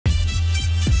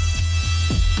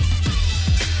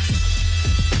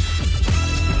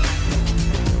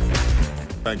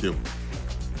Thank you.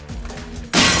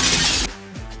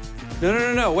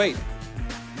 No, wait.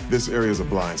 This area is a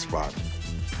blind spot.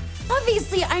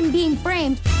 Obviously, I'm being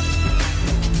framed.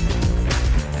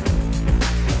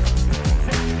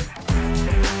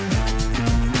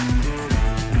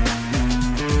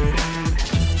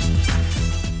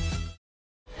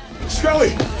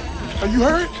 Scully, are you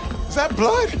hurt? Is that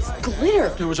blood? It's glitter.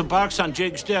 There was a box on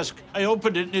Jake's desk. I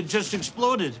opened it and it just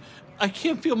exploded. I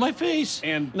can't feel my face.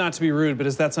 And not to be rude, but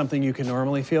is that something you can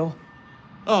normally feel?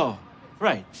 Oh,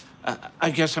 right. I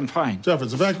guess I'm fine.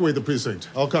 Jeffords, evacuate the precinct.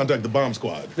 I'll contact the bomb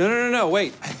squad. No,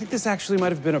 wait. I think this actually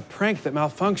might have been a prank that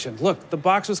malfunctioned. Look, the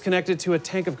box was connected to a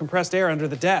tank of compressed air under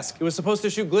the desk. It was supposed to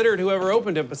shoot glitter at whoever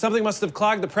opened it, but something must have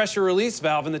clogged the pressure release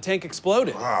valve and the tank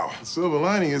exploded. Wow. The silver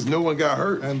lining is no one got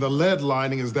hurt. And the lead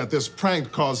lining is that this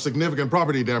prank caused significant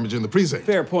property damage in the precinct.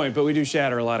 Fair point, but we do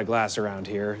shatter a lot of glass around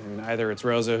here. And either it's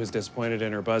Rosa who's disappointed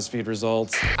in her BuzzFeed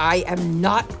results, I am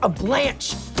not a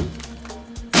Blanche.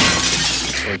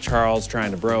 or Charles trying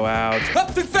to bro out,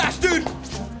 Up too fast, dude!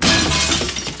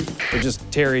 or just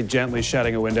Terry gently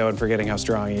shutting a window and forgetting how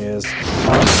strong he is.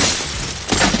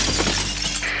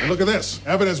 And look at this.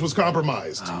 Evidence was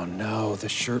compromised. Oh no, the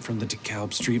shirt from the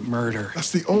DeKalb Street murder.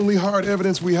 That's the only hard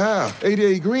evidence we have.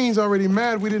 88 Green's already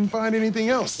mad we didn't find anything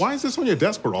else. Why is this on your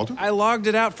desk, Peralta? I logged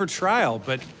it out for trial,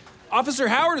 but Officer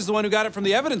Howard is the one who got it from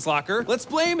the evidence locker. Let's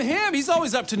blame him. He's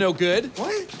always up to no good.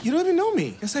 What? You don't even know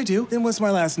me. Yes, I do. Then what's my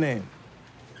last name?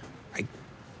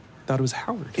 Thought it was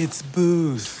Howard. It's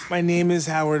Booth. My name is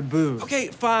Howard Booth. Okay,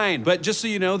 fine. But just so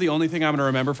you know, the only thing I'm gonna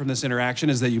remember from this interaction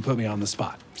is that you put me on the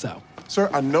spot, so. Sir,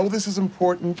 I know this is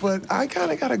important, but I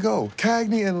kinda gotta go.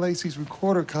 Cagney and Lacey's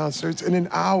recorder concert's in an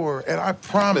hour, and I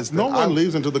promise that No one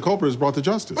leaves until the culprit is brought to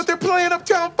justice. But they're playing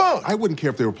Uptown Funk. I wouldn't care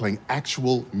if they were playing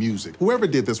actual music. Whoever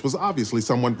did this was obviously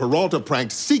someone Peralta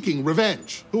pranked seeking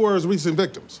revenge. Who are his recent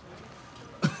victims?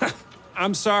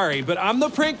 I'm sorry, but I'm the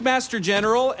prank master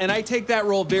general, and I take that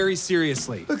role very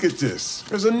seriously. Look at this.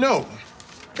 There's a note.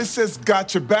 It says,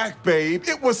 "Got your back, babe."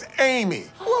 It was Amy.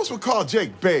 Who else would call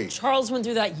Jake babe? Charles went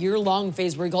through that year-long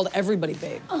phase where he called everybody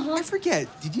babe. I forget.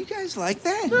 Did you guys like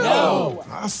that? No.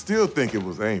 I still think it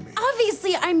was Amy.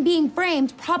 Obviously, I'm being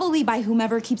framed, probably by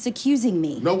whomever keeps accusing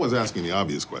me. No one's asking the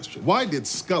obvious question. Why did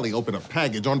Scully open a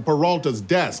package on Peralta's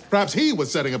desk? Perhaps he was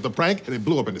setting up the prank and it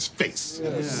blew up in his face.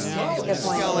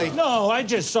 Scully. No, I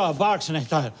just saw a box and I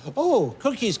thought, oh,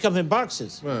 cookies come in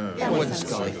boxes.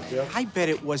 I bet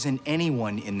it wasn't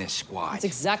anyone in this squad. That's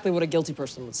exactly what a guilty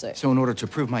person would say. So in order to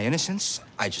prove my innocence,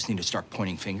 I just need to start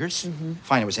pointing fingers.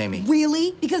 Fine, it was Amy.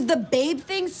 Really? Because the babe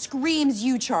thing screams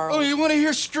you, Charles. Oh, you want to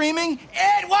hear screaming?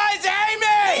 It was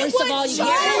Amy! First of all, you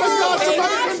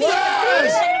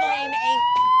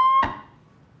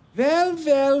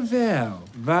Well.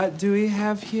 What do we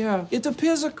have here? It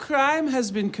appears a crime has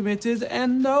been committed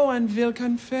and no one will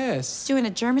confess. Doing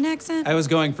a German accent? I was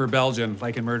going for Belgian,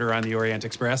 like in Murder on the Orient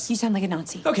Express. You sound like a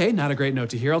Nazi. Okay, not a great note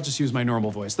to hear. I'll just use my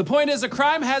normal voice. The point is, a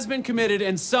crime has been committed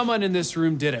and someone in this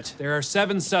room did it. There are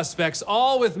 7 suspects,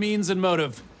 all with means and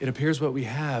motive. It appears what we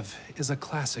have is a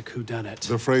classic whodunit.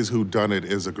 The phrase whodunit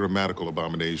is a grammatical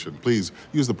abomination. Please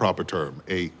use the proper term,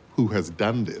 a who has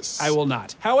done this. I will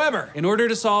not. However, in order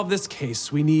to solve this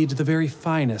case, we need the very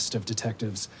finest of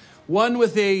detectives. One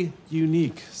with a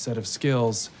unique set of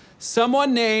skills.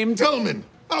 Someone named... Dillman!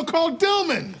 I'll call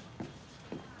Dillman!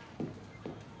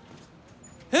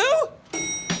 Who?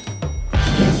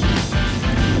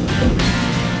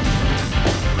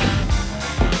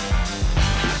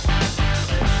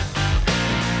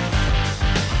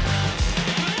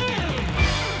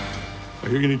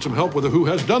 I hear you need some help with the who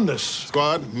has done this.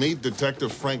 Squad, meet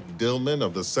Detective Frank Dillman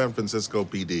of the San Francisco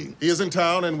PD. He is in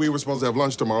town and we were supposed to have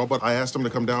lunch tomorrow, but I asked him to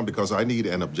come down because I need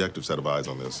an objective set of eyes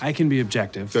on this. I can be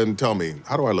objective. Then tell me,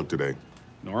 how do I look today?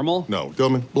 Normal? No,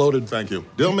 Dillman. Bloated. Thank you.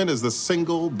 Dillman is the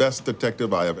single best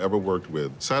detective I have ever worked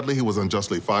with. Sadly, he was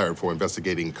unjustly fired for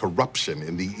investigating corruption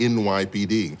in the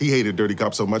NYPD. He hated dirty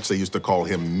cops so much they used to call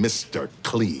him Mr.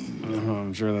 Clean.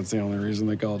 I'm sure that's the only reason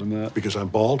they called him that. Because I'm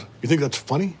bald? You think that's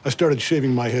funny? I started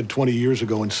shaving my head 20 years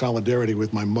ago in solidarity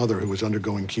with my mother who was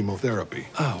undergoing chemotherapy.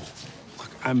 Oh, look,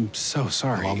 I'm so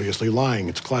sorry. I'm obviously lying.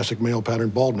 It's classic male pattern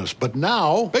baldness. But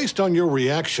now, based on your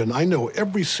reaction, I know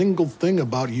every single thing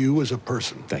about you as a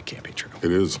person. That can't be true.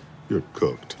 It is. You're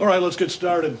cooked. All right, let's get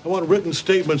started. I want written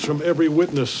statements from every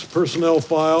witness, personnel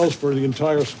files for the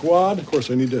entire squad. Of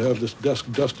course, I need to have this desk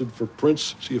dusted for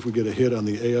prints, see if we get a hit on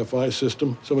the AFI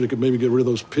system. Somebody could maybe get rid of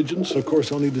those pigeons. Of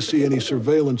course, I'll need to see any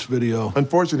surveillance video.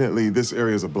 Unfortunately, this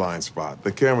area is a blind spot.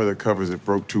 The camera that covers it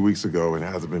broke 2 weeks ago and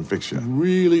hasn't been fixed yet.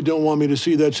 Really don't want me to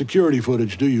see that security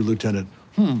footage, do you, Lieutenant?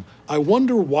 I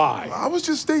wonder why. I was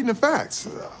just stating the facts.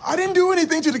 I didn't do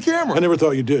anything to the camera. I never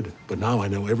thought you did, but now I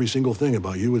know every single thing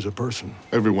about you as a person.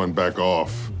 Everyone back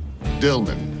off.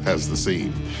 Dillman has the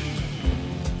scene.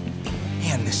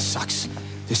 Man, this sucks.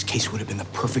 This case would have been the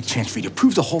perfect chance for you to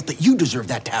prove to Holt that you deserve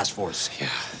that task force. Yeah.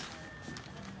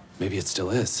 Maybe it still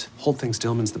is. Holt thinks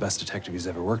Dillman's the best detective he's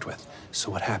ever worked with.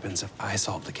 So what happens if I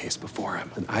solve the case before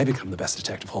him? Then I become the best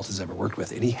detective Holt has ever worked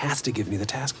with, and he has to give me the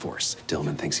task force.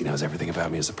 Dillman thinks he knows everything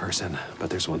about me as a person,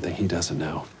 but there's one thing he doesn't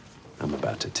know. I'm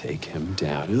about to take him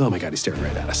down. Oh my God, he's staring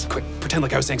right at us. Quick, pretend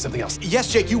like I was saying something else.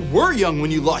 Yes, Jake, you were young when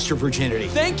you lost your virginity.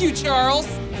 Thank you, Charles.